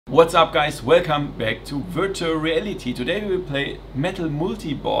What's up guys, welcome back to virtual reality. Today we will play Metal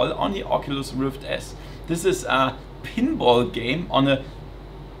Multiball on the Oculus Rift S. This is a pinball game on a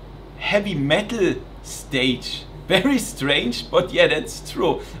heavy metal stage. Very strange, but yeah, that's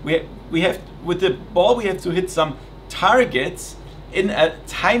true. We have with the ball we have to hit some targets in a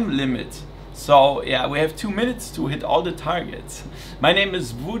time limit. So yeah, we have 2 minutes to hit all the targets. My name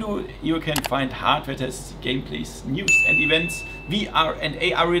is Voodoo. You can find hardware tests, gameplays, news and events, VR and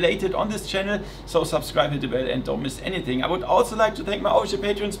AR related on this channel. So subscribe, hit the bell and don't miss anything. I would also like to thank my official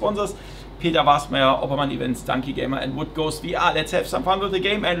Patreon sponsors, Peter Wasmeyer, Opperman Events, Donkey Gamer and Wood Ghost VR. Let's have some fun with the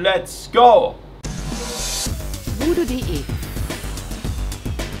game and let's go! VoodooDE.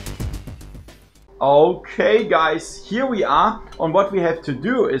 Okay guys, here we are. And what we have to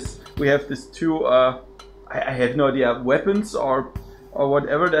do is we have these two I have no idea, weapons or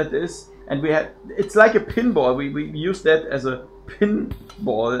whatever that is, and we have, it's like a pinball. We use that as a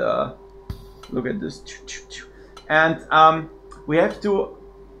pinball. Look at this, and we have to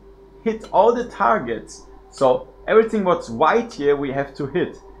hit all the targets. So everything what's white here we have to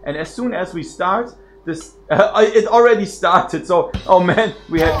hit, and as soon as we start this, it already started. So oh man,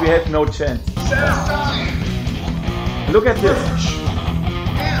 we have no chance. Look at this.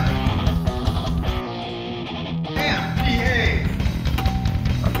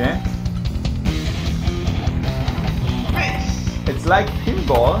 Okay. It's like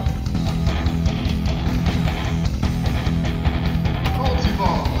pinball.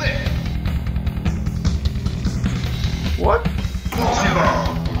 Multiball, lit. What? Multiball.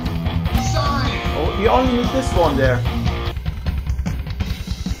 Sign. Oh, you only need this one there.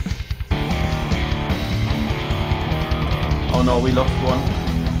 Oh no, we lost one.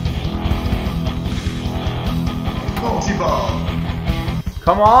 Multiball.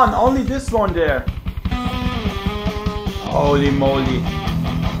 Come on, only this one there. Holy moly.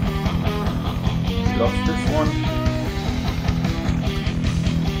 Lost this one.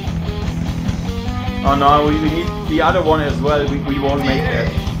 Oh no, we need the other one as well. We won't make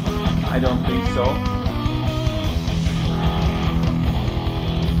that. I don't think so.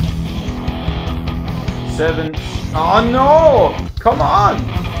 Seven. Oh no! Come on!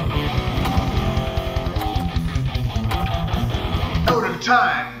 Out of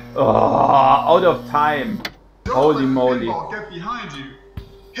time. Oh, out of time. Don't Holy let moly. Pinball get behind you.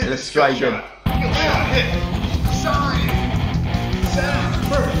 Hit Let's the try skill again. shot. Hit. Sign. Sound.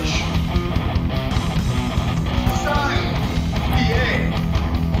 Merge. Sign. EA.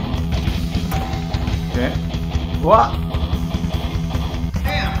 Okay. What?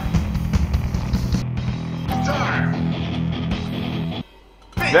 Amp. Time.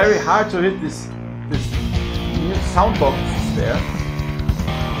 Very hard to hit this new sound boxes there.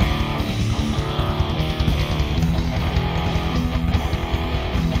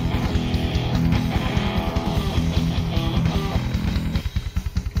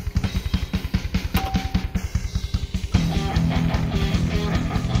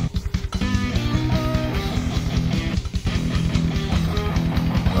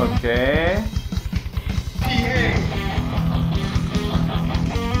 Okay. EA.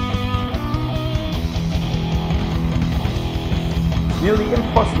 Nearly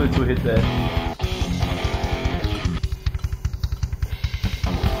impossible to hit that.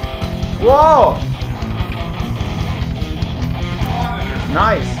 Whoa! Monitor.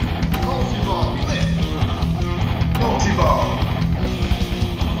 Nice. Multiball. Lit. Multiball.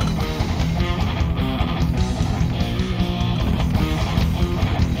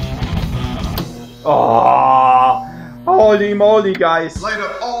 Oh, holy moly, guys. Light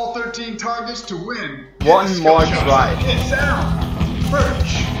up all 13 targets to win. One Hit the more skill shot. try. Hit sound.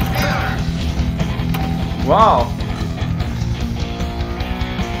 Merge. Enter. Wow.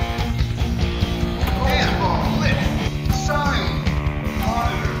 Multiball. Lit. Sign.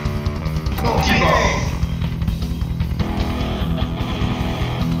 Monitor. Multiball.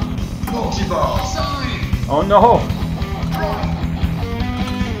 Multiball. Sign. Oh no. Run.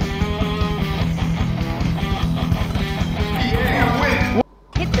 EA win.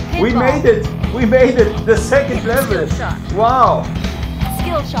 Hit the pinball. We made it. We made it. The second Hit the level. skill shot. Wow.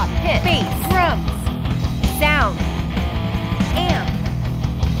 Skill shot. Hit. Bass. Drums. Sound. Amp.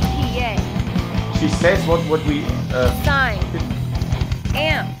 PA. She says what we Sign.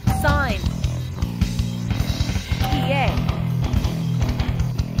 Amp. Sign. PA.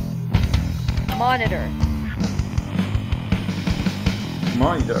 Monitor.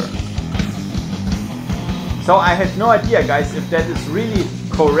 monitor. So I had no idea, guys, if that is really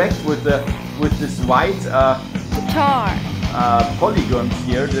correct with this white Guitar. polygons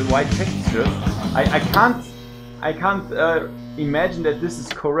here, the white textures. I can't imagine that this is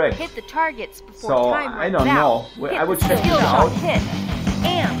correct. Hit the targets before So time I runs don't know. out. Well, Hit I would the check skill this shot out. hit.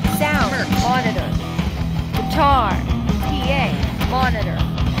 Amp, sound, monitor. Guitar, PA, monitor.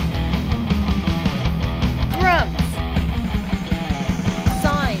 Drums.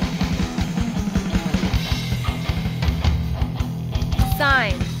 Sign.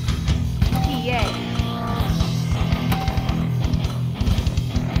 Sign. PA.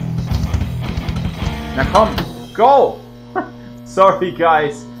 Now come, go! Sorry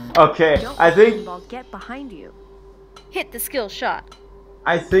guys. Okay, Don't I let think Pinball get behind you. Hit the skill shot.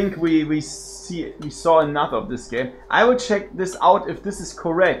 we saw enough of this game. I will check this out if this is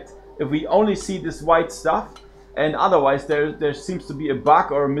correct. If we only see this white stuff, and otherwise there seems to be a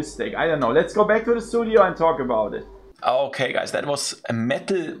bug or a mistake. I don't know. Let's go back to the studio and talk about it. Okay guys, that was a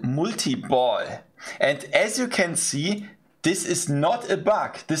metal multi-ball. And as you can see, this is not a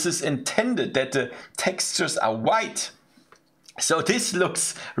bug. This is intended that the textures are white. So this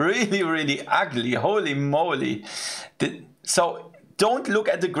looks really, really ugly. Holy moly. So don't look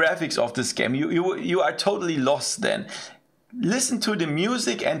at the graphics of this game. You are totally lost then. Listen to the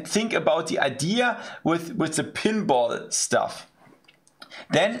music and think about the idea with the pinball stuff.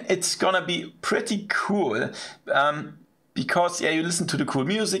 Then it's gonna be pretty cool. Because yeah, you listen to the cool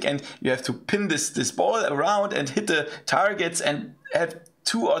music and you have to pin this ball around and hit the targets and have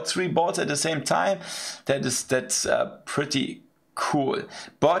 2 or 3 balls at the same time. That's pretty cool.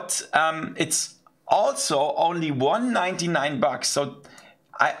 But it's also only $1.99. So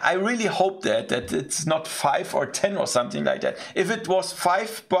I really hope that it's not 5 or 10 or something like that. If it was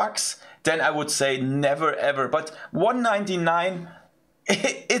 $5, then I would say never ever. But $1.99.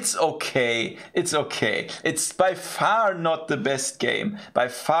 It's okay. It's okay. It's by far not the best game. By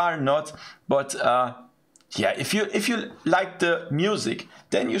far not. But yeah, if you like the music,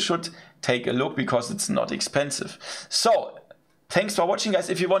 then you should take a look because it's not expensive. So thanks for watching, guys.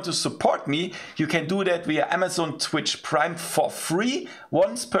 If you want to support me, you can do that via Amazon Twitch Prime for free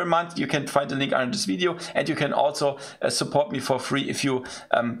once per month. You can find the link under this video, and you can also support me for free if you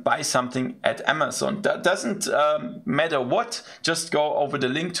buy something at Amazon. That doesn't matter what, just go over the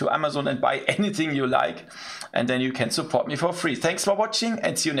link to Amazon and buy anything you like, and then you can support me for free. Thanks for watching,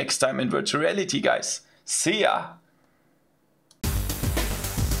 and see you next time in virtual reality, guys. See ya!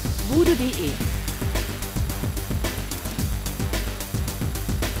 VoodooDE